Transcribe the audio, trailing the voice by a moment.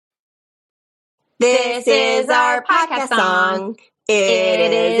This is our podcast song.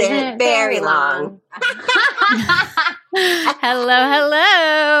 It isn't very long.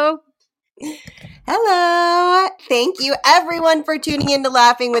 Hello. Hello. Thank you everyone for tuning in to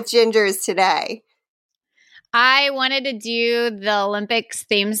Laughing with Gingers today. I wanted to do the Olympics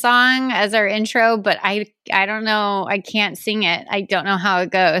theme song as our intro, but I don't know. I can't sing it. I don't know how it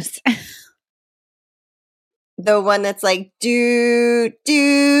goes. The one that's like do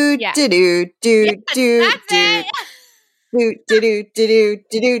do Yeah. do do do Yes, do that's do it. do do do do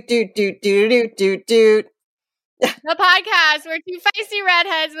do do do do do do do. The podcast where two feisty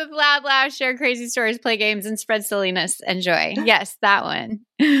redheads with loud laughs share crazy stories, play games, and spread silliness and joy. Yes, that one.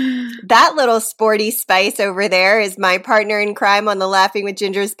 That little sporty spice over there is my partner in crime on the Laughing with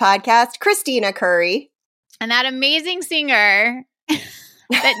Gingers podcast, Christina Curry. And that amazing singer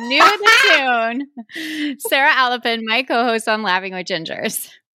that knew the tune, Sarah Alapin, my co-host on Laughing with Gingers.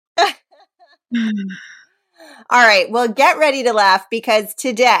 All right, well, get ready to laugh because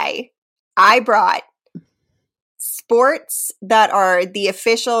today I brought sports that are the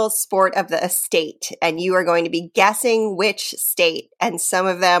official sport of the state, and you are going to be guessing which state, and some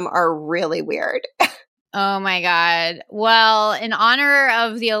of them are really weird. Oh my God. Well, in honor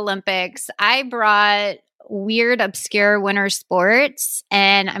of the Olympics, I brought weird, obscure winter sports,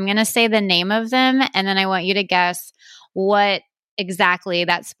 and I'm going to say the name of them, and then I want you to guess what exactly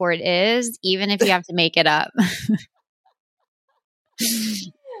that sport is, even if you have to make it up.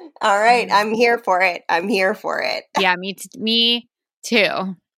 All right, I'm here for it. Yeah, me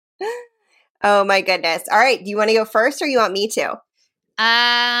too. Oh my goodness. All right, do you want to go first or you want me to?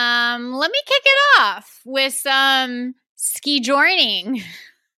 Let me kick it off with some ski joining.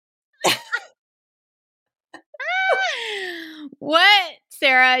 What,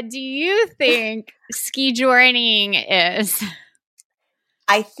 Sarah, do you think ski joining is?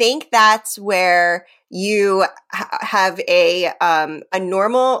 I think that's where you have a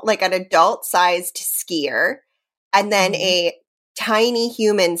normal, like an adult-sized skier, and then a tiny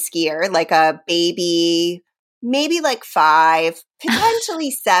human skier, like a baby, maybe like 5,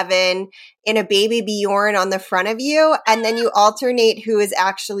 potentially 7, in a baby Bjorn on the front of you, and then you alternate who is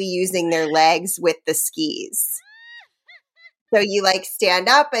actually using their legs with the skis. So you like stand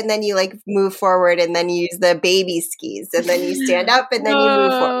up and then you like move forward and then you use the baby skis and then you stand up and then you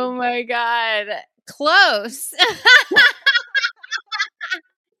move forward. Oh my God. Close.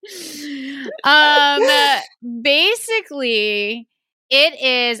 Basically, it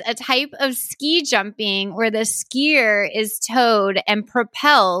is a type of ski jumping where the skier is towed and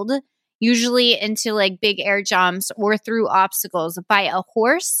propelled, usually into like big air jumps or through obstacles, by a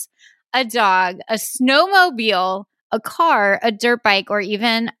horse, a dog, a snowmobile, a car, a dirt bike, or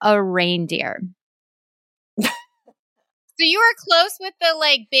even a reindeer. So you were close with the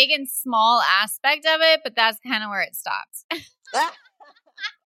like big and small aspect of it, but that's kind of where it stops.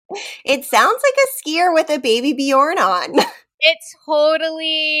 It sounds like a skier with a baby Bjorn on. It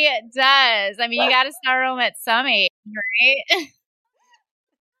totally does. I mean, you got to start them at some age, right?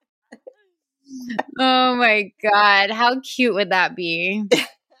 Oh my God. How cute would that be?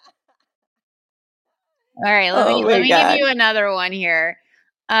 All right, let me give you another one here.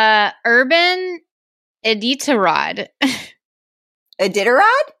 Urban Iditarod.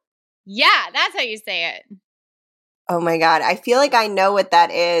 Iditarod? Yeah, that's how you say it. Oh my God, I feel like I know what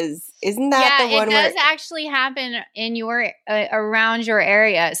that is. Isn't that the one where... it does actually happen in your around your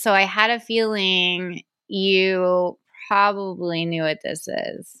area. So I had a feeling you probably knew what this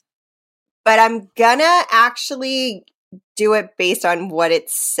is. But I'm gonna actually do it based on what it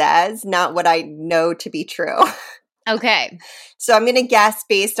says, not what I know to be true. Okay. So I'm gonna guess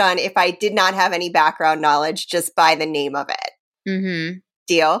based on if I did not have any background knowledge, just by the name of it. Mm-hmm.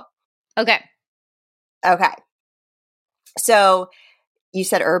 Deal? Okay. So you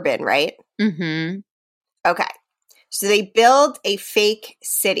said urban, right? Mm-hmm. Okay. So they build a fake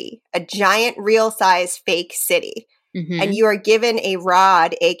city, a giant real-size fake city. Mm-hmm. And you are given a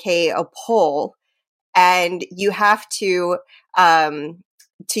rod, aka a pole, and you have to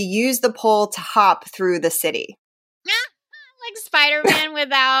use the pole to hop through the city. Like Spider-Man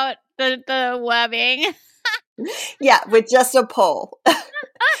without the webbing. Yeah, with just a pole.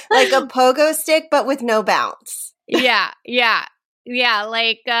 Like a pogo stick, but with no bounce. Yeah,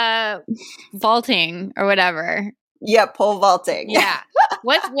 like vaulting or whatever. Yeah, pole vaulting. Yeah.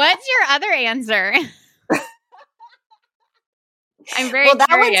 What's your other answer? I'm very curious.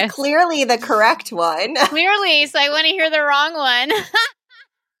 That one's clearly the correct one. Clearly, so I want to hear the wrong one.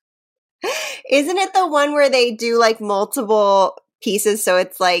 Isn't it the one where they do like multiple pieces? So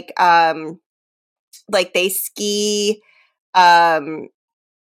it's like they ski,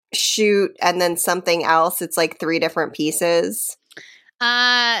 shoot and then something else? It's like 3 different pieces.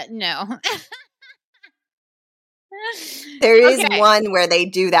 No. There is one where they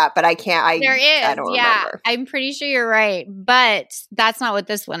do that, but I can't. There is. I don't remember. I'm pretty sure you're right, but that's not what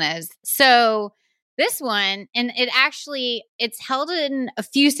this one is. So this one, and it's held in a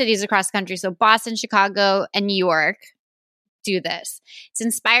few cities across the country. So Boston, Chicago, and New York do this. It's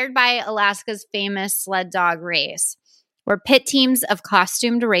inspired by Alaska's famous sled dog race, where pit teams of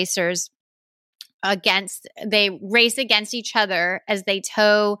costumed racers they race against each other as they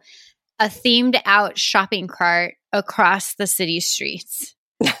tow a themed out shopping cart across the city streets.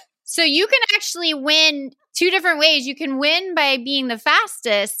 So you can actually win 2 different ways. You can win by being the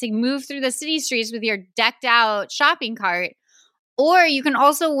fastest to move through the city streets with your decked out shopping cart, or you can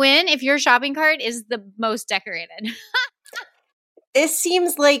also win if your shopping cart is the most decorated. This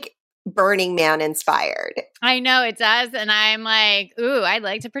seems like Burning Man inspired. I know it does. And I'm like, ooh, I'd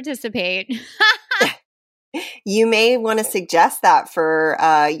like to participate. You may want to suggest that for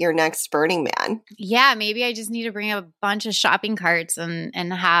your next Burning Man. Yeah, maybe I just need to bring a bunch of shopping carts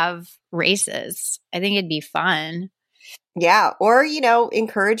and have races. I think it'd be fun. Yeah, or,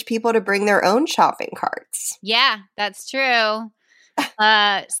 encourage people to bring their own shopping carts. Yeah, that's true.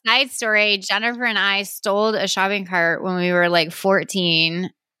 Side story, Jennifer and I stole a shopping cart when we were like 14.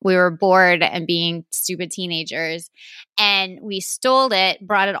 We were bored and being stupid teenagers. And we stole it,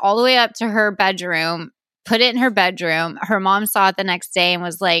 brought it all the way up to her bedroom, put it in her bedroom. Her mom saw it the next day and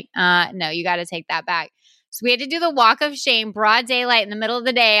was like, no, you got to take that back. So we had to do the walk of shame, broad daylight in the middle of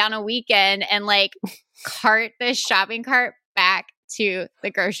the day on a weekend, and like cart this shopping cart back to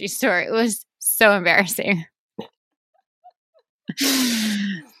the grocery store. It was so embarrassing.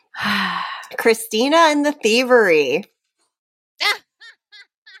 Christina and the Thievery.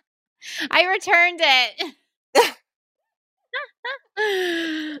 I returned it.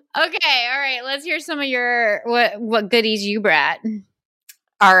 Okay, all right. Let's hear some of your what goodies you brought.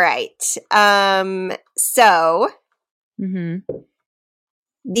 All right. So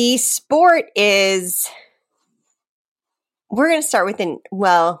the sport is. We're going to start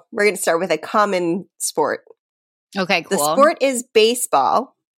with a common sport. Okay, cool. The sport is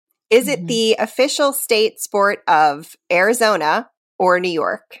baseball. Is it the official state sport of Arizona or New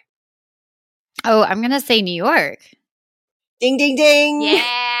York? Oh, I'm going to say New York. Ding, ding, ding. Yeah.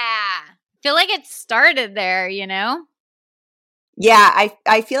 I feel like it started there, Yeah,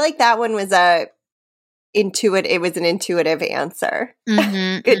 I feel like that one was an intuitive answer.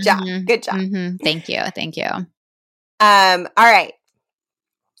 Good job. Good job. Thank you. All right.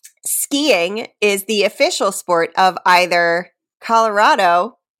 Skiing is the official sport of either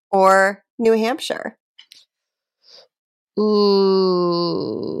Colorado or New Hampshire.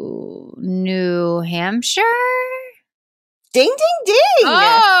 Ooh, New Hampshire? Ding, ding, ding.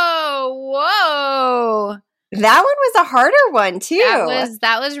 Oh, whoa. That one was a harder one, too.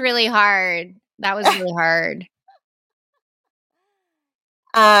 That was really hard.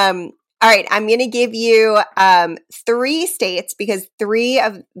 All right, I'm going to give you 3 states because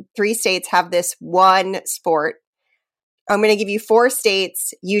 3 states have this one sport. I'm going to give you 4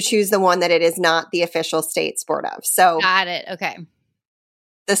 states. You choose the one that it is not the official state sport of. So, got it. Okay.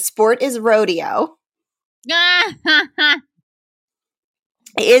 The sport is rodeo.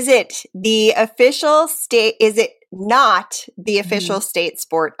 Is it the official state? Is it not the official state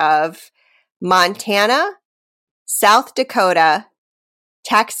sport of Montana, South Dakota,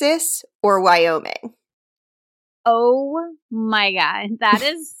 Texas, or Wyoming? Oh my God. That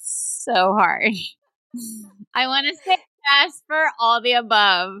is so hard. I want to say yes for all the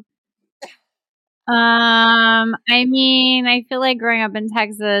above. I mean, I feel like growing up in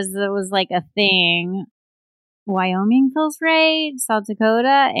Texas, it was like a thing. Wyoming feels right, South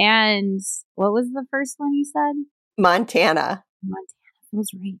Dakota, and what was the first one you said? Montana. Montana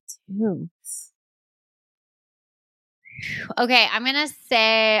feels right too. Okay, I'm gonna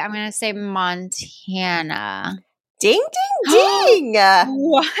say Montana. Ding, ding, ding!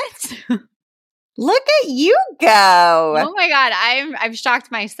 What? Look at you go! Oh my God, I've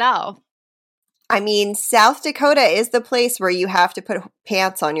shocked myself. I mean, South Dakota is the place where you have to put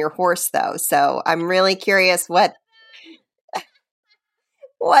pants on your horse, though. So I'm really curious what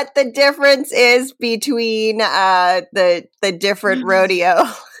the difference is between the different rodeo. Oh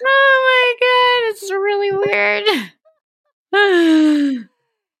my God, it's really weird.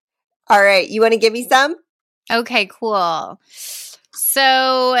 All right, you want to give me some? Okay, cool.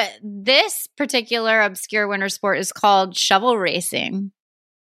 So this particular obscure winter sport is called shovel racing.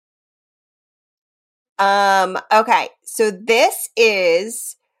 Okay, so this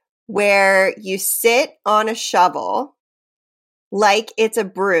is where you sit on a shovel like it's a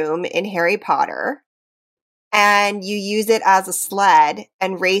broom in Harry Potter, and you use it as a sled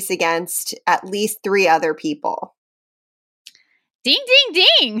and race against at least 3 other people. Ding, ding,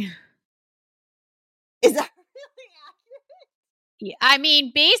 ding. Is that I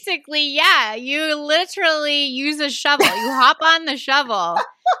mean, basically, yeah. You literally use a shovel. You hop on the shovel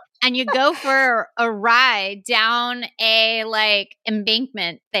and you go for a ride down a like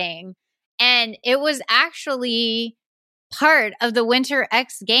embankment thing. And it was actually part of the Winter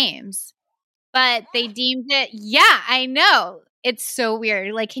X Games. But they deemed it, yeah, I know. It's so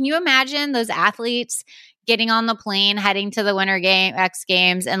weird. Like, can you imagine those athletes getting on the plane, heading to the X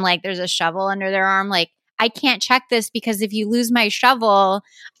Games, and like there's a shovel under their arm? Like, I can't check this because if you lose my shovel,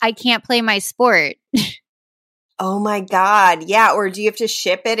 I can't play my sport. Oh my God. Yeah. Or do you have to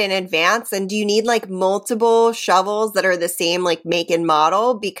ship it in advance? And do you need like multiple shovels that are the same like make and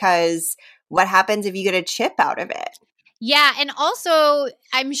model? Because what happens if you get a chip out of it? Yeah, and also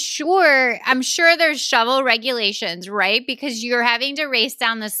I'm sure there's shovel regulations, right? Because you're having to race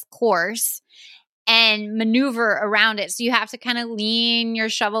down this course and maneuver around it. So you have to kind of lean your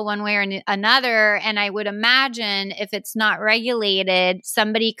shovel one way or another. And I would imagine if it's not regulated,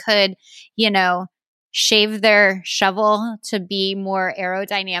 somebody could, shave their shovel to be more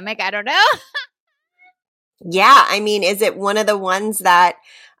aerodynamic. I don't know. Yeah. I mean, is it one of the ones that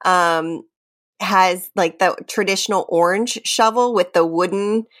has like the traditional orange shovel with the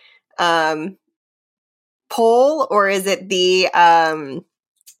wooden pole, or is it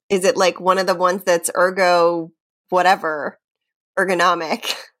is it like one of the ones that's ergonomic?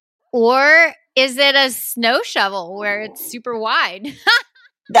 Or is it a snow shovel where it's super wide?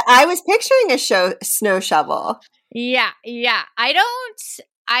 I was picturing a snow shovel. Yeah. I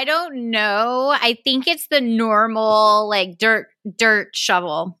don't know. I think it's the normal like dirt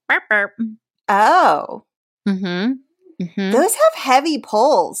shovel. Burp, burp. Oh. Mm-hmm. Those have heavy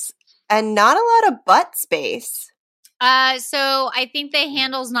poles and not a lot of butt space. So I think the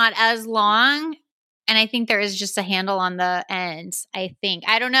handle's not as long, and I think there is just a handle on the end. I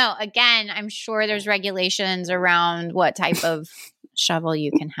don't know. Again, I'm sure there's regulations around what type of shovel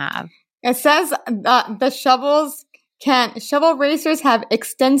you can have. It says the shovel racers have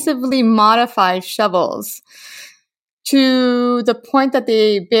extensively modified shovels to the point that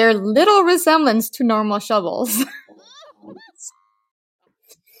they bear little resemblance to normal shovels.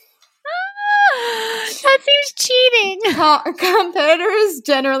 That seems cheating. Competitors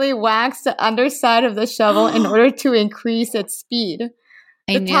generally wax the underside of the shovel in order to increase its speed.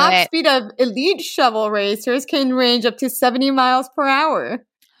 The top speed of elite shovel racers can range up to 70 miles per hour.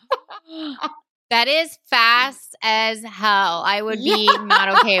 That is fast as hell. I would be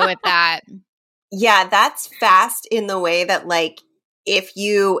not okay with that. Yeah, that's fast in the way that like if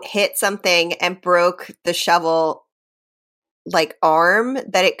you hit something and broke the shovel like arm,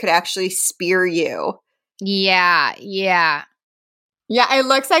 that it could actually spear you. Yeah. Yeah, it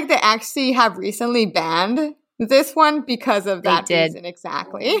looks like they actually have recently banned this one because of that reason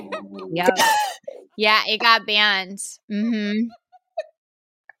exactly. Yep. Yeah, it got banned. Mm-hmm.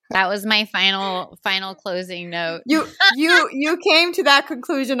 That was my final closing note. You came to that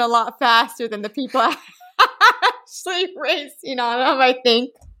conclusion a lot faster than the people actually racing on them, I think.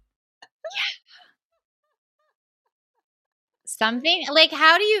 Something like,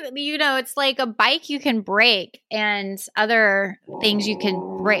 how do it's like a bike you can break and other things you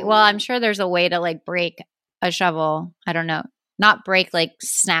can break. Well, I'm sure there's a way to like break a shovel. I don't know. Not break like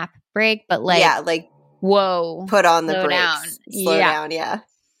snap break, but like, yeah, like whoa, put on the brakes. Slow down, yeah.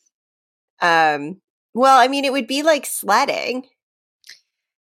 Well, I mean, it would be like sledding.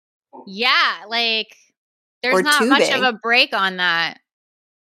 Yeah, like there's not much of a break on that.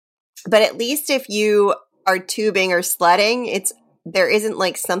 But at least if you are tubing or sledding, there isn't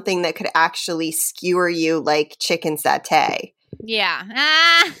like something that could actually skewer you like chicken satay. Yeah.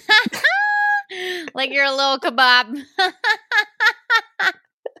 Like you're a little kebab.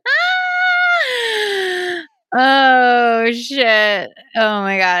 Oh shit. Oh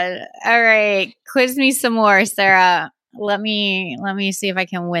my god. All right. Quiz me some more, Sarah. Let me see if I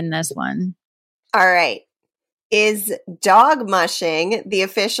can win this one. All right. Is dog mushing the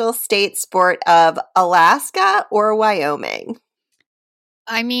official state sport of Alaska or Wyoming?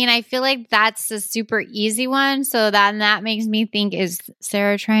 I mean, I feel like that's a super easy one. So then that makes me think, is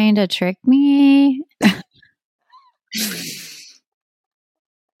Sarah trying to trick me?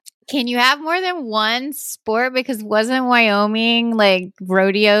 Can you have more than one sport? Because wasn't Wyoming like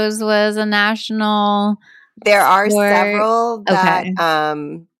rodeos was a national? There are several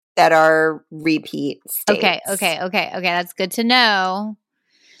that that are repeat states. Okay. That's good to know.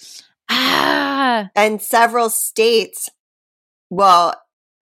 And several states Well,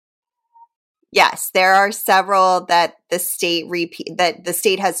 yes, there are several that the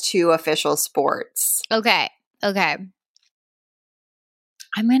state has 2 official sports. Okay. I'm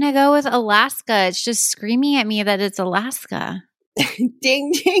going to go with Alaska. It's just screaming at me that it's Alaska. Ding,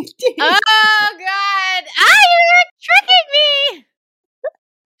 ding, ding. Oh, God. You're tricking me.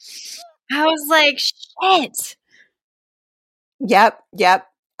 I was like, shit. Yep.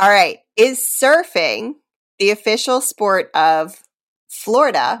 All right. Is surfing the official sport of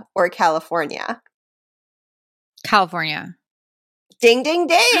Florida or California? California. Ding, ding,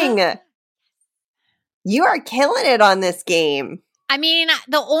 ding. You are killing it on this game. I mean,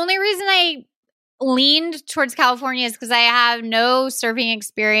 the only reason I leaned towards California is because I have no surfing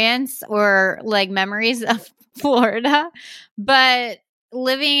experience or like memories of Florida. But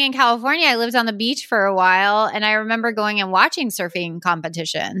living in California, I lived on the beach for a while, and I remember going and watching surfing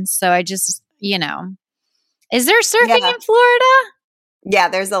competitions. So I just, is there surfing in Florida? Yeah,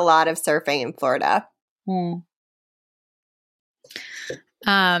 there's a lot of surfing in Florida. Cool.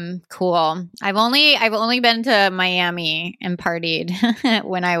 I've only been to Miami and partied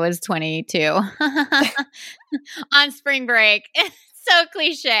when I was 22 on spring break. So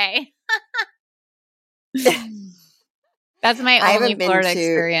cliche. That's my only Florida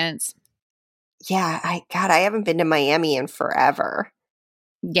experience. Yeah, I haven't been to Miami in forever.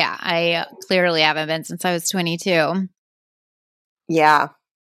 Yeah, I clearly haven't been since I was 22. Yeah.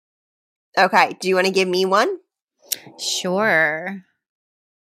 Okay, do you want to give me one? Sure.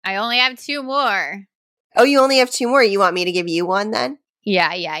 I only have 2 more. Oh, you only have 2 more? You want me to give you one then?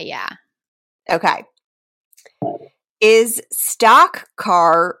 Yeah. Okay. Is stock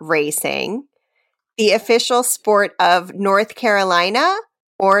car racing the official sport of North Carolina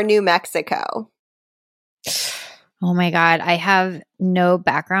or New Mexico? Oh my God. I have no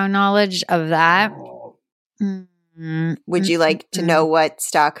background knowledge of that. Would you like to know what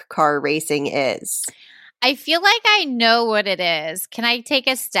stock car racing is? I feel like I know what it is. Can I take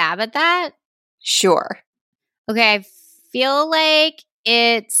a stab at that? Sure. Okay. I feel like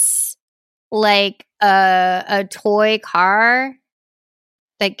it's like a toy car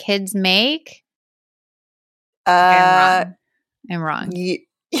that kids make. I'm wrong.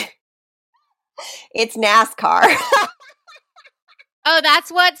 It's NASCAR. Oh,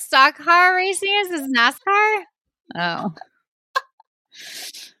 that's what stock car racing is NASCAR? Oh.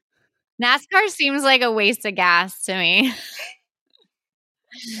 NASCAR seems like a waste of gas to me.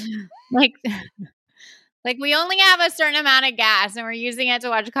 like we only have a certain amount of gas and we're using it to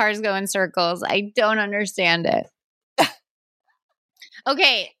watch cars go in circles. I don't understand it.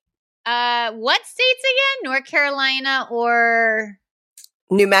 Okay. What states again? North Carolina or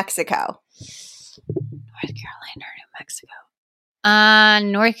New Mexico? North Carolina or New Mexico?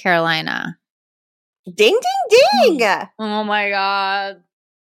 North Carolina. Ding, ding, ding. Oh my God.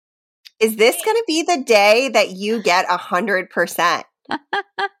 Is this going to be the day that you get 100%?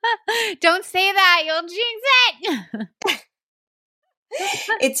 Don't say that. You'll jinx it.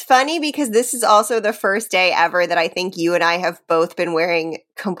 It's funny because this is also the first day ever that I think you and I have both been wearing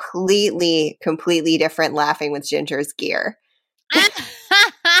completely different Laughing with Ginger's gear.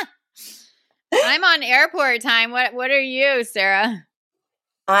 I'm on airport time. What are you, Sarah?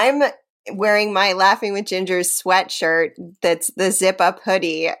 I'm wearing my Laughing with Ginger's sweatshirt that's the zip up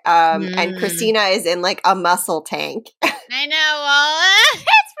hoodie. And Christina is in like a muscle tank. I know. Well,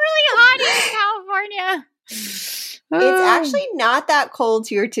 it's really hot in California. It's actually not that cold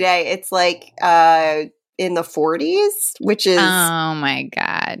here today. It's like in the 40s, which is oh my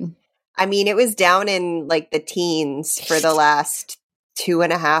God. I mean, it was down in like the teens for the last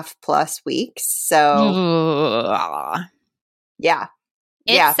 2.5+ weeks. So yeah.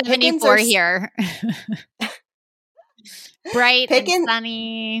 It's 74 here. Bright and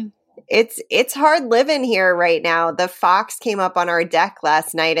sunny. It's hard living here right now. The fox came up on our deck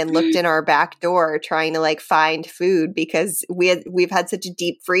last night and looked in our back door trying to like find food because we've had such a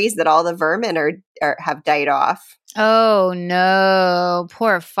deep freeze that all the vermin have died off. Oh no,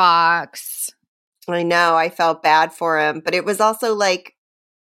 poor fox. I know. I felt bad for him, but it was also like,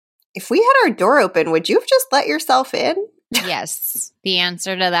 if we had our door open, would you have just let yourself in? Yes. The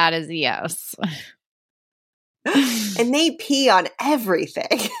answer to that is yes. And they pee on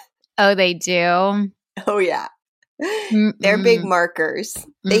everything. Oh, they do? Oh, yeah. They're big markers.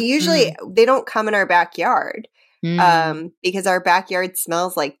 They don't come in our backyard because our backyard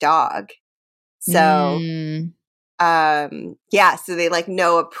smells like dog. So, so they like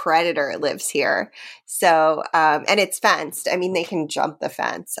know a predator lives here. So, and it's fenced. I mean, they can jump the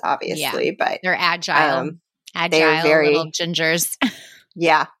fence, obviously, but they're agile. They're very little gingers.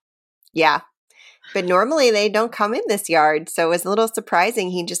 Yeah. But normally they don't come in this yard. So it was a little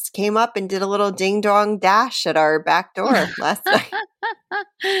surprising. He just came up and did a little ding dong dash at our back door last night.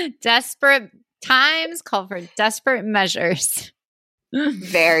 Desperate times call for desperate measures.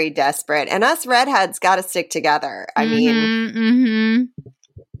 Very desperate. And us redheads got to stick together. I mean,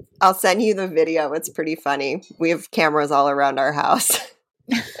 I'll send you the video. It's pretty funny. We have cameras all around our house.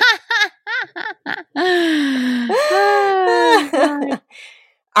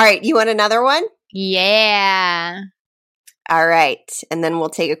 All right. You want another one? Yeah. All right. And then we'll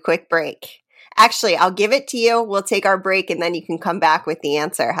take a quick break. Actually, I'll give it to you. We'll take our break and then you can come back with the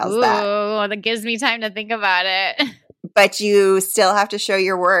answer. How's that? Oh, that gives me time to think about it. But you still have to show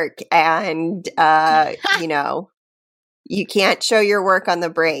your work and, you know, you can't show your work on the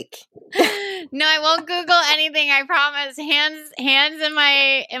break. No, I won't Google anything. I promise. Hands in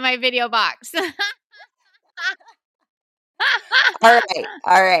my video box. All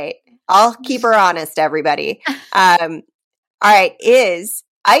right. I'll keep her honest, everybody. All right. Is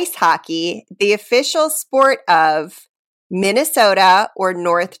ice hockey the official sport of Minnesota or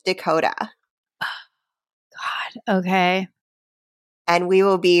North Dakota? God. Okay. And we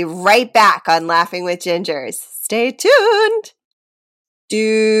will be right back on Laughing with Gingers. Stay tuned.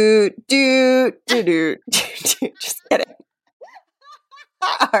 Just kidding.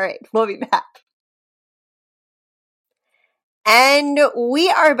 All right. We'll be back. And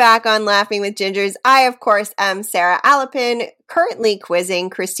we are back on Laughing with Gingers. I, of course, am Sarah Alapin, currently quizzing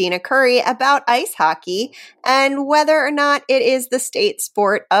Christina Curry about ice hockey and whether or not it is the state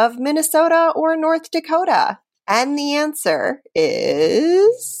sport of Minnesota or North Dakota. And the answer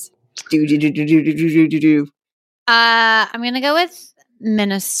is... I'm going to go with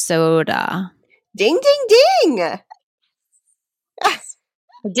Minnesota. Ding, ding, ding! I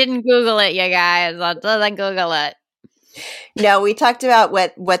didn't Google it, you guys. I didn't Google it. No, we talked about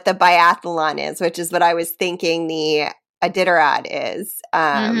what the biathlon is, which is what I was thinking the Iditarod is,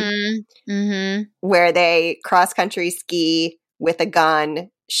 where they cross-country ski with a gun,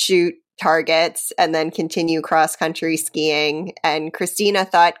 shoot targets, and then continue cross-country skiing. And Christina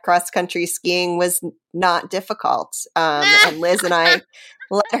thought cross-country skiing was not difficult. And Liz and I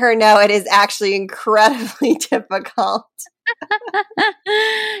let her know it is actually incredibly difficult.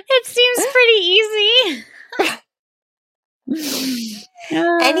 It seems pretty easy.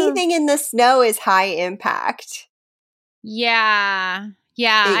 Anything in the snow is high impact. Yeah.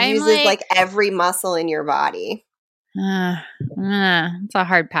 It uses like every muscle in your body. It's a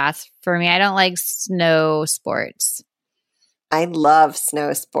hard pass for me. I don't like snow sports. I love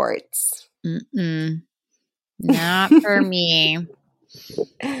snow sports. Not for me.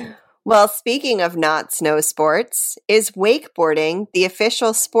 Well, speaking of not snow sports, is wakeboarding the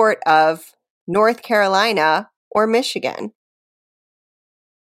official sport of North Carolina or Michigan?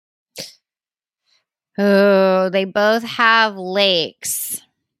 Oh, they both have lakes.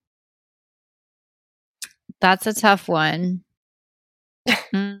 That's a tough one.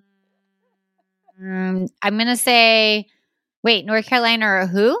 I'm going to say, wait, North Carolina or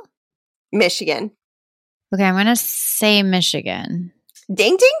who? Michigan. Okay, I'm going to say Michigan.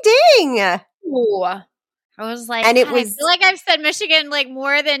 Ding, ding, ding. Ooh. I was like, and I feel like I've said Michigan like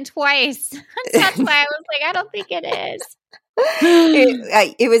more than twice. That's why I was like, I don't think it is.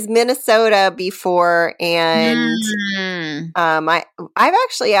 It was Minnesota before, and I've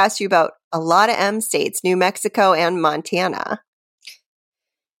actually asked you about a lot of M states, New Mexico and Montana.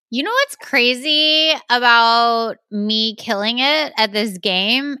 You know what's crazy about me killing it at this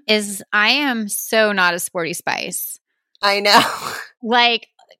game is I am so not a sporty spice. I know. Like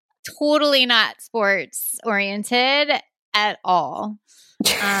totally not sports oriented at all.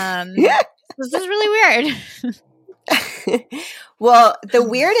 This is really weird. Well, the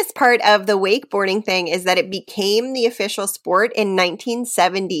weirdest part of the wakeboarding thing is that it became the official sport in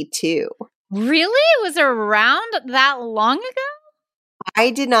 1972. Really? It was around that long ago?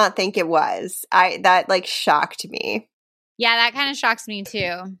 I did not think it was. That like shocked me. Yeah, that kind of shocks me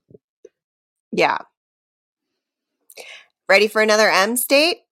too. Yeah. Ready for another M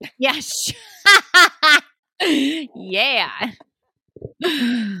state? Yes. Yeah.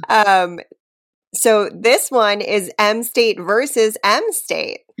 So this one is M state versus M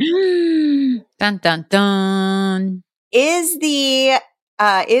state. Dun dun dun. Is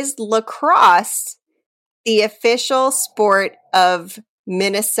lacrosse the official sport of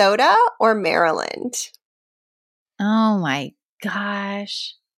Minnesota or Maryland? Oh my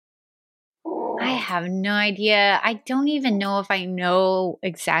gosh. I have no idea. I don't even know if I know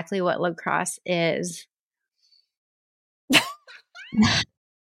exactly what lacrosse is.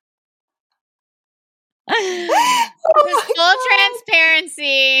 Just full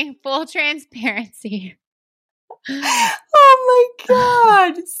transparency. Full transparency. Oh my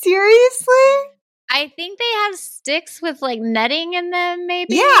God. Seriously? I think they have sticks with like netting in them,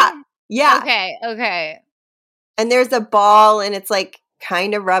 maybe? Yeah. Okay. And there's a ball and it's like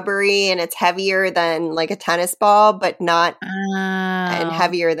kind of rubbery and it's heavier than like a tennis ball, but not and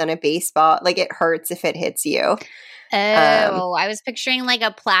heavier than a baseball. Like it hurts if it hits you. I was picturing like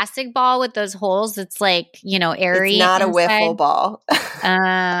a plastic ball with those holes. It's like, airy. It's not inside. a wiffle ball.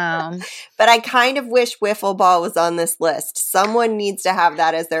 But I kind of wish wiffle ball was on this list. Someone needs to have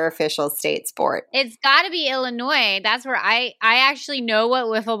that as their official state sport. It's got to be Illinois. That's where I actually know what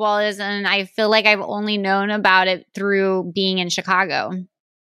wiffle ball is, and I feel like I've only known about it through being in Chicago.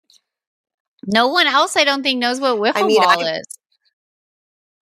 No one else, I don't think, knows what wiffle ball is.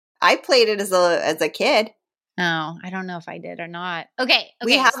 I played it as a kid. Oh, I don't know if I did or not. Okay.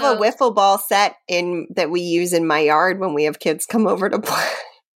 We have a wiffle ball set that we use in my yard when we have kids come over to play.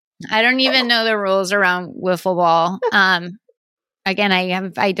 I don't even know the rules around wiffle ball. Again,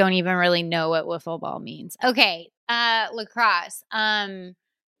 I don't even really know what wiffle ball means. Okay. Lacrosse.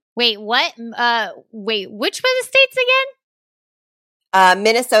 Wait, what? Which were the states again?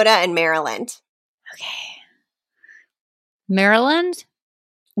 Minnesota and Maryland. Okay. Maryland?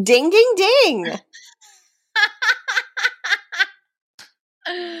 Ding, ding, ding.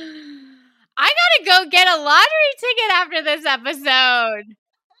 I gotta go get a lottery ticket after this episode.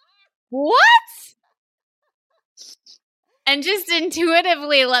 What? And just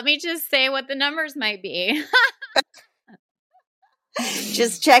intuitively, let me just say what the numbers might be.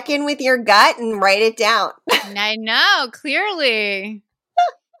 Just check in with your gut and write it down. I know, clearly.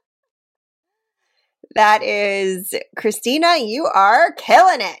 That is, Christina, you are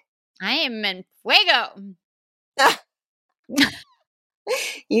killing it. I am in fuego.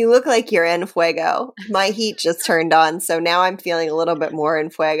 You look like you're in fuego. My heat just turned on, so now I'm feeling a little bit more in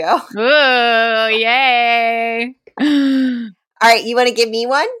fuego. Ooh, yay. All right, you want to give me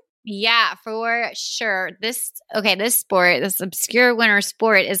one? Yeah, for sure. This obscure winter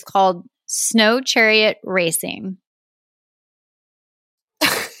sport is called snow chariot racing.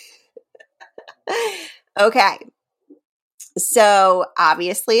 Okay. So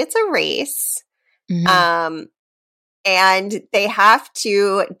obviously it's a race. Mm-hmm. And they have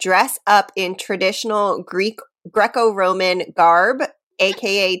to dress up in traditional Greco-Roman garb,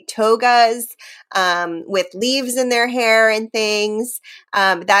 aka togas, with leaves in their hair and things.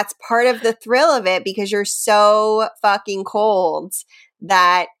 That's part of the thrill of it because you're so fucking cold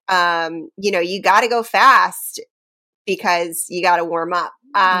that you got to go fast because you got to warm up.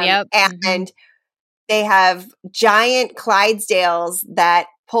 Yep. And they have giant Clydesdales that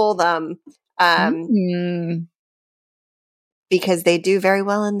pull them. Because they do very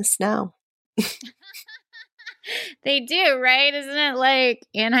well in the snow. They do, right? Isn't it like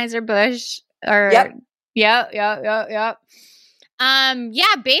Anheuser-Busch? Yep. Yeah,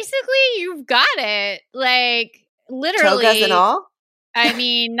 basically you've got it. Like literally. Togas and all? I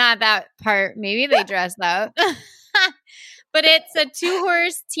mean, not that part. Maybe they dress up. But it's a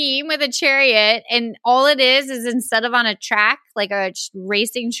 2-horse team with a chariot, and all it is instead of on a track, like a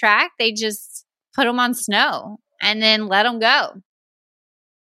racing track, they just put them on snow. And then let them go.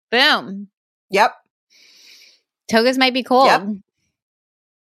 Boom. Yep. Togas might be cold. Yep.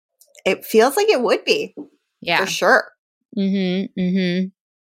 It feels like it would be. Yeah. For sure. Mm-hmm.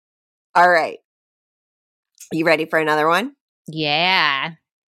 All right. You ready for another one? Yeah.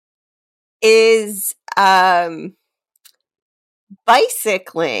 Is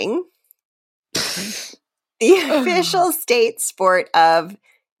bicycling the official state sport of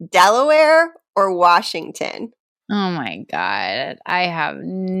Delaware or Washington? Oh my God. I have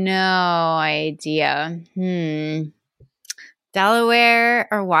no idea. Delaware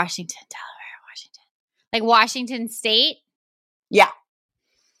or Washington? Like Washington State? Yeah.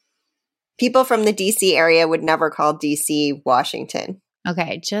 People from the DC area would never call DC Washington.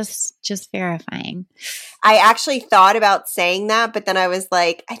 Okay, just verifying. I actually thought about saying that, but then I was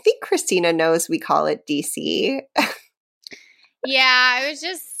like, I think Christina knows we call it DC. Yeah, I was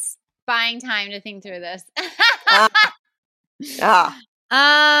just buying time to think through this. Have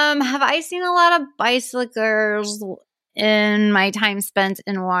I seen a lot of bicyclers in my time spent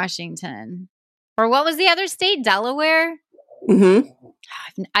in Washington? Or what was the other state? Delaware? Mm-hmm.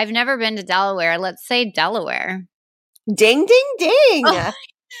 I've never been to Delaware. Let's say Delaware. Ding, ding, ding. Oh.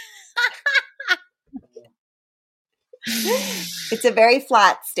 It's a very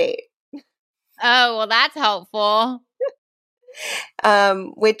flat state. Oh, well, that's helpful.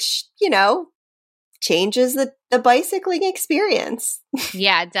 Which, changes the bicycling experience.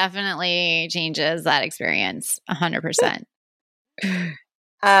 Yeah, it definitely changes that experience 100%.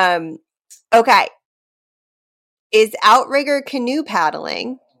 Okay. Is outrigger canoe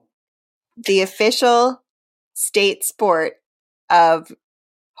paddling the official state sport of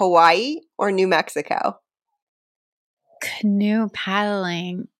Hawaii or New Mexico? Canoe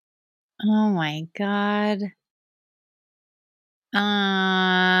paddling. Oh my God. Oh,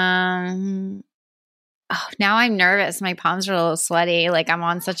 now I'm nervous. My palms are a little sweaty. Like I'm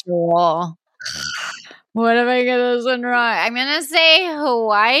on such a roll. What if I get this one wrong? I'm gonna say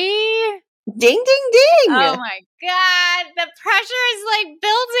Hawaii. Ding, ding, ding! Oh my God. The pressure is like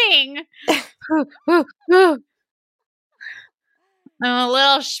building. I'm a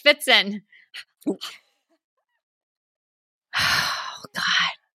little schwitzen. Oh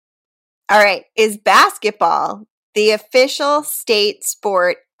God. All right. Is basketball the official state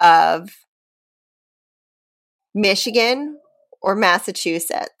sport of Michigan or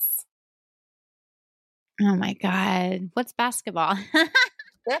Massachusetts? Oh my God. What's basketball?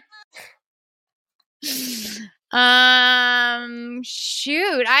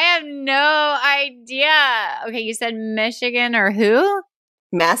 Shoot. I have no idea. Okay, you said Michigan or who?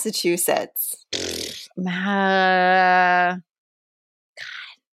 Massachusetts. God.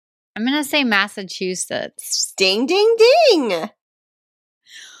 I'm going to say Massachusetts. Ding, ding, ding.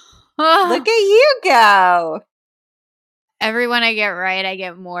 Oh, Look at you go. everyone I get right, I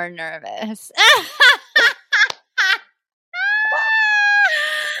get more nervous.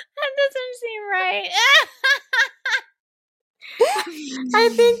 That doesn't seem right. I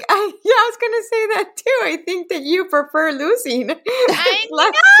was going to say that too. I think that you prefer losing. I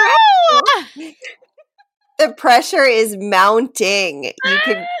Less know. The pressure is mounting. You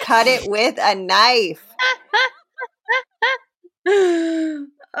can cut it with a knife.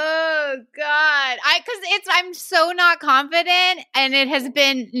 Oh God. I'm so not confident, and it has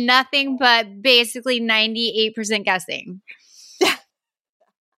been nothing but basically 98% guessing.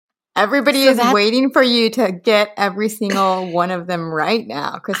 Everybody So is that's- waiting for you to get every single one of them right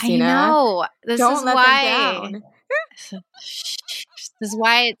now, Christina. I know. This Don't is let why. them down. This is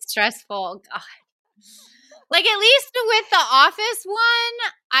why it's stressful. God. Like at least with the Office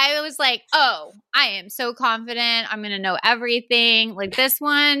one, I was like, oh, I am so confident. I'm going to know everything. Like this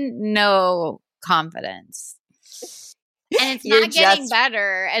one, no confidence. And it's not getting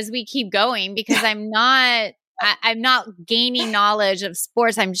better as we keep going because I'm not gaining knowledge of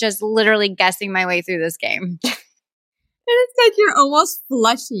sports. I'm just literally guessing my way through this game. And it's like you're almost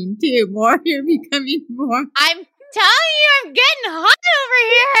flushing too. You're becoming more. I'm telling you, I'm getting hot over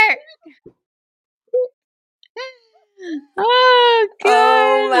here. Oh God.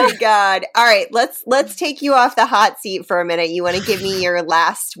 Oh my God. All right, let's take you off the hot seat for a minute. You want to give me your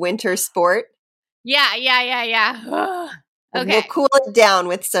last winter sport? Yeah. Okay. We'll cool it down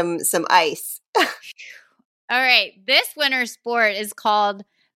with some ice. All right. This winter sport is called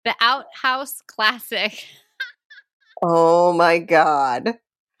the Outhouse Classic. Oh my God.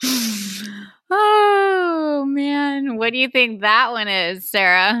 Oh man. What do you think that one is,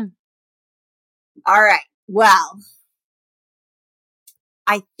 Sarah? All right. Well,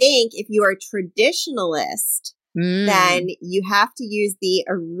 I think if you are a traditionalist, then you have to use the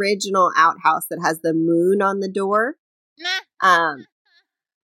original outhouse that has the moon on the door.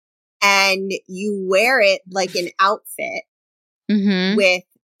 And you wear it like an outfit with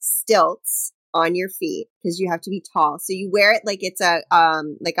stilts on your feet because you have to be tall. So you wear it like it's a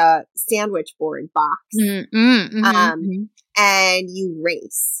sandwich board box. And you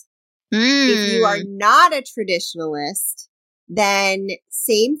race. If you are not a traditionalist, then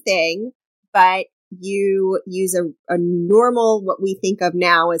same thing, but you use a normal, what we think of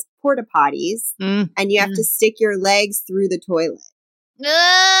now as porta potties, and you have to stick your legs through the toilet.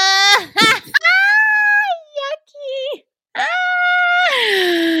 Yucky.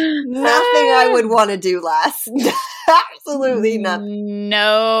 Nothing I would want to do less. Absolutely nothing.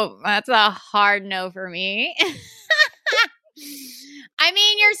 No, that's a hard no for me. I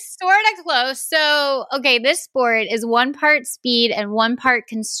mean, you're sort of close. So, okay, this sport is 1 part speed and 1 part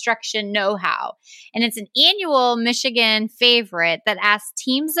construction know-how. And it's an annual Michigan favorite that asks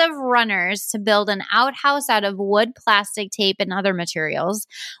teams of runners to build an outhouse out of wood, plastic, tape, and other materials,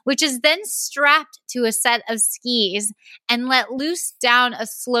 which is then strapped to a set of skis and let loose down a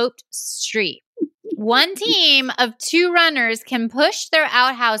sloped street. One team of 2 runners can push their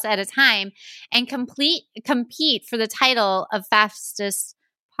outhouse at a time and compete for the title of fastest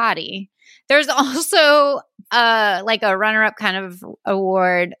potty. There's also like a runner-up kind of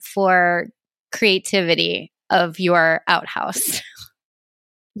award for creativity of your outhouse.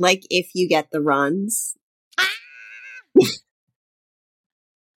 Like if you get the runs.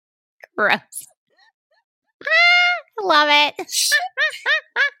 Gross. Love it.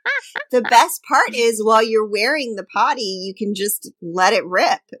 The best part is while you're wearing the potty, you can just let it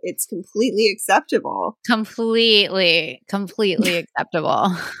rip. It's completely acceptable. Completely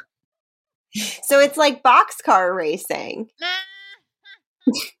acceptable. So it's like boxcar racing.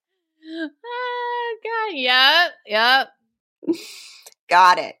 Oh, God. Yep.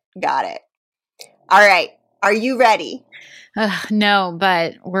 Got it. All right. Are you ready? No,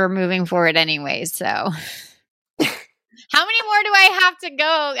 but we're moving forward anyway, so. How many more do I have to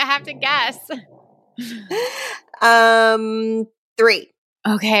go? I have to guess. 3.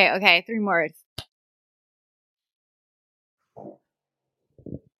 Okay. 3 more. All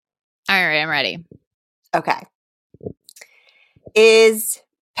right, I'm ready. Okay. Is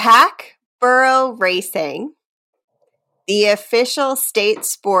pack burro racing the official state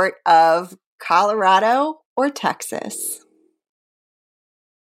sport of Colorado or Texas?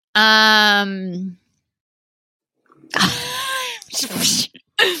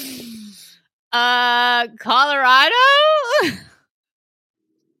 Colorado?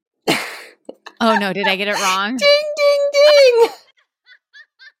 Oh no, did I get it wrong? Ding, ding, ding.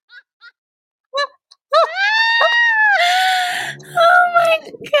 Oh my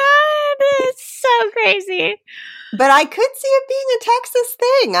God. It's so crazy. But I could see it being a Texas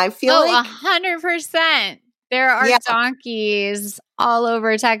thing. I feel like 100%. There are donkeys all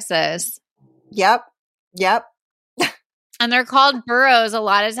over Texas. Yep. And they're called burros a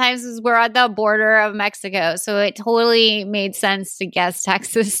lot of times because we're at the border of Mexico. So it totally made sense to guess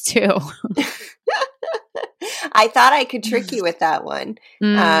Texas too. I thought I could trick you with that one.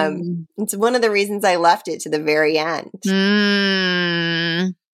 It's one of the reasons I left it to the very end.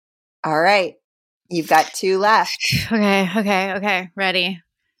 All right. You've got 2 left. Okay. Ready.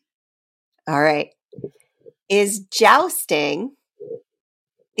 All right. Is jousting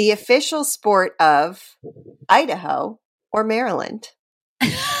the official sport of Idaho or Maryland?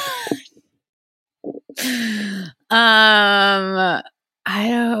 Idaho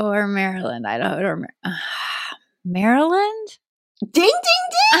or Maryland? Maryland? Ding, ding,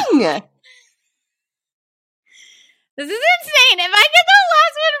 ding! This is insane. If I get the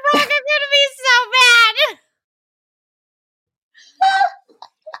last one wrong, I'm going to be so bad.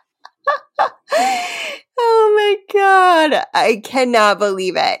 Oh my God. I cannot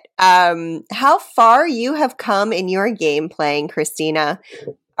believe it. How far you have come in your game playing, Christina.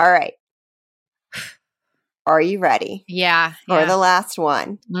 All right. Are you ready? Yeah. For the last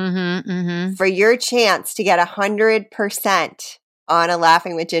one. For your chance to get 100% on a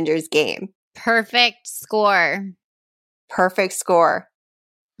Laughing with Ginger's game. Perfect score.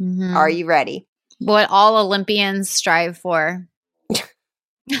 Are you ready? What all Olympians strive for.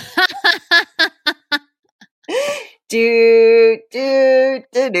 I'm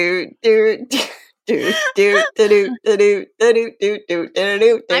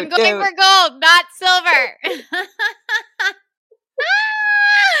going for gold, not silver.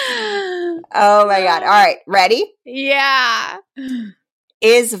 Oh my God. All right. Ready? Yeah.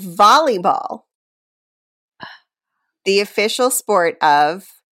 Is volleyball the official sport of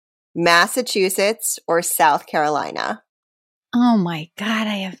Massachusetts or South Carolina? Oh my God.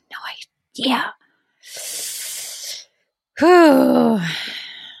 I have no idea. Whew.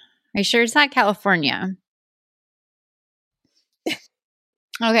 Are you sure it's not California?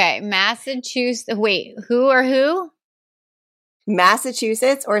 Okay, Massachusetts. Wait, who or who?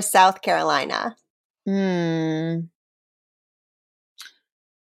 Massachusetts or South Carolina?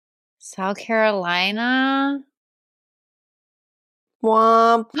 South Carolina?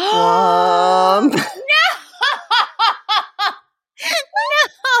 Womp, womp. No!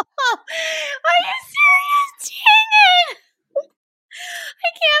 Are you serious? Dang it! I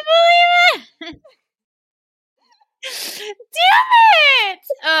can't believe it! Damn it!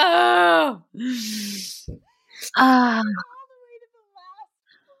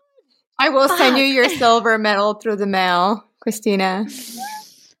 I will send you your silver medal through the mail, Christina.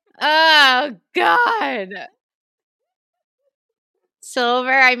 Oh, God.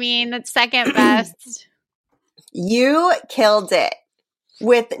 Silver, I mean, that's second best. You killed it.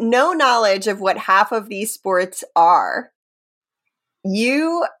 With no knowledge of what half of these sports are,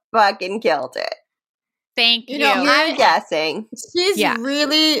 you fucking killed it. Thank you. You're guessing. She's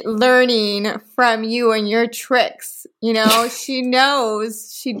really learning from you and your tricks. She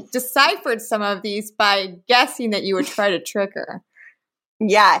knows she deciphered some of these by guessing that you would try to trick her.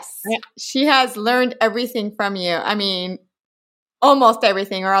 Yes. She has learned everything from you. I mean, almost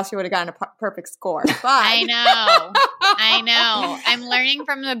everything, or else you would have gotten a perfect score. But I know. I'm learning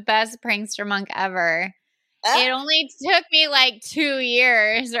from the best prankster monk ever. It only took me like 2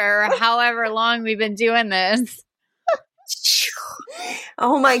 years or however long we've been doing this.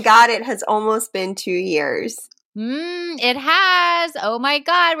 Oh my God, it has almost been 2 years. It has. Oh my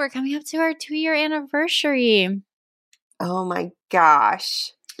God, we're coming up to our 2-year anniversary. Oh my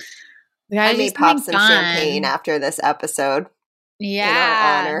gosh. I may pop some champagne after this episode. Yeah. In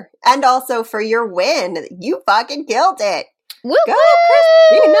our honor. And also for your win. You fucking killed it. Woo, go,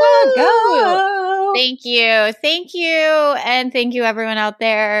 woo! Christina, go. Thank you. Thank you. And thank you everyone out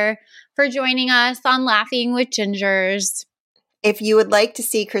there for joining us on Laughing with Gingers. If you would like to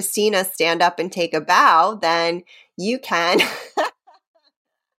see Christina stand up and take a bow, then you can watch our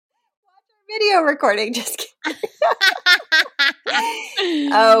video recording. Just kidding.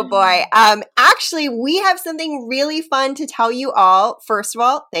 Oh boy. Actually, we have something really fun to tell you all. First of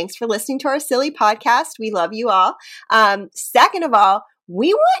all, thanks for listening to our silly podcast. We love you all. Second of all,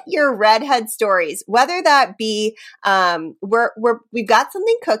 we want your redhead stories, whether that be we've got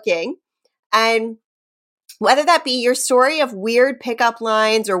something cooking, and whether that be your story of weird pickup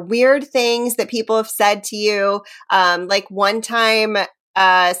lines or weird things that people have said to you. Like one time,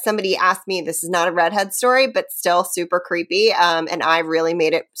 somebody asked me, this is not a redhead story, but still super creepy. And I really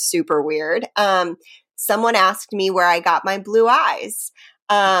made it super weird. Someone asked me where I got my blue eyes.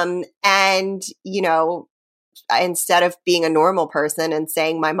 And, you know, instead of being a normal person and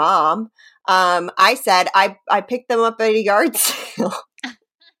saying my mom, I said, I picked them up at a yard sale.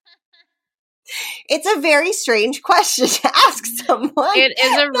 It's a very strange question to ask someone. It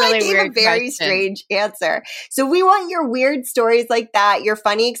is a really weird very question. Strange answer. So we want your weird stories like that, your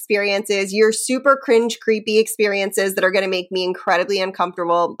funny experiences, your super cringe, creepy experiences that are going to make me incredibly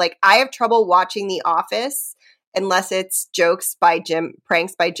uncomfortable. Like I have trouble watching The Office unless it's pranks by Jim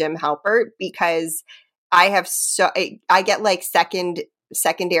Halpert, because I get like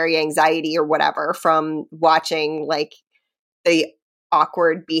secondary anxiety or whatever from watching like the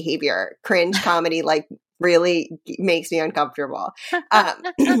awkward behavior. Cringe comedy like really makes me uncomfortable. So I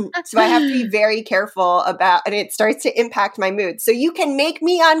have to be very careful about, and it starts to impact my mood. So you can make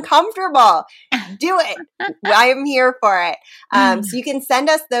me uncomfortable. Do it. I am here for it. So you can send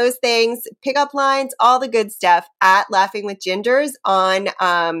us those things, pickup lines, all the good stuff at Laughing with Gingers on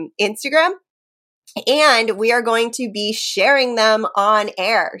Instagram. And we are going to be sharing them on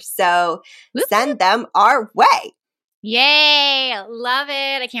air. So send them our way. Yay! Love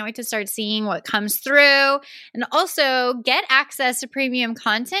it. I can't wait to start seeing what comes through. And also get access to premium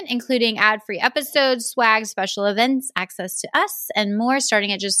content, including ad-free episodes, swag, special events, access to us, and more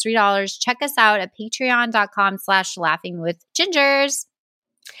starting at just $3. Check us out at patreon.com/laughingwithgingers.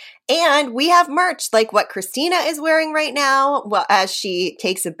 And we have merch like what Christina is wearing right now. Well, as she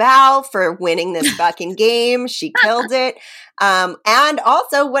takes a bow for winning this fucking game. She killed it. And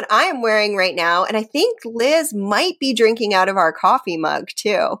also what I am wearing right now. And I think Liz might be drinking out of our coffee mug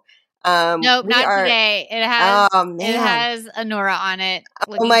too. Nope, not today. It has Anora on it.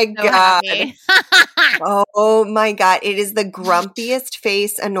 Oh my God. Oh my God. It is the grumpiest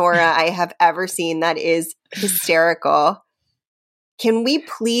face Anora I have ever seen. That is hysterical. Can we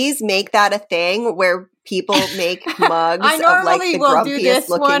please make that a thing where people make mugs I of like the will do grumpiest this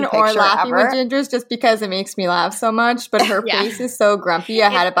looking one picture or Laughing ever? with Gingers just because it makes me laugh so much, but her face is so grumpy I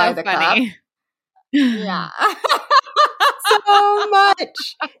had to buy the cup. Yeah. So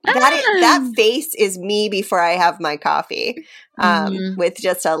much. That face is me before I have my coffee, with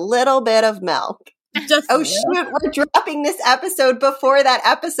just a little bit of milk. Shoot, we're dropping this episode before that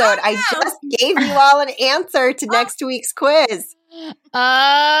episode. I just gave you all an answer to next week's quiz.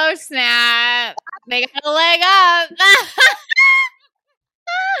 Oh, snap. They got a leg up.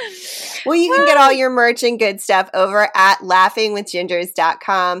 Well, you can get all your merch and good stuff over at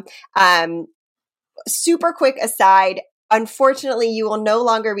laughingwithgingers.com. Super quick aside. Unfortunately, you will no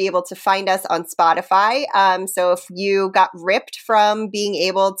longer be able to find us on Spotify. So if you got ripped from being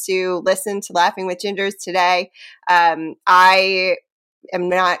able to listen to Laughing with Gingers today, I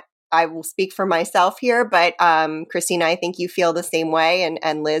will speak for myself here, but Christina, I think you feel the same way,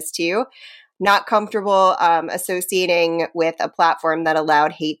 and Liz too. Not comfortable associating with a platform that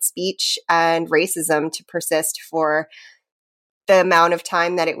allowed hate speech and racism to persist for the amount of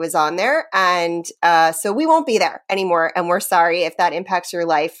time that it was on there. And so we won't be there anymore. And we're sorry if that impacts your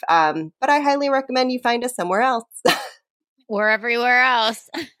life. But I highly recommend you find us somewhere else. We're everywhere else.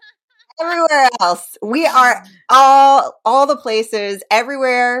 Everywhere else. We are all the places,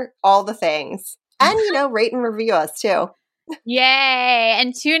 everywhere, all the things. And, rate and review us too. Yay.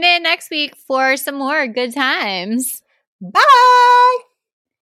 And tune in next week for some more good times. Bye!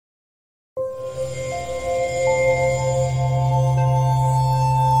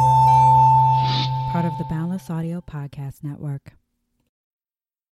 Part of the Boundless Audio Podcast Network.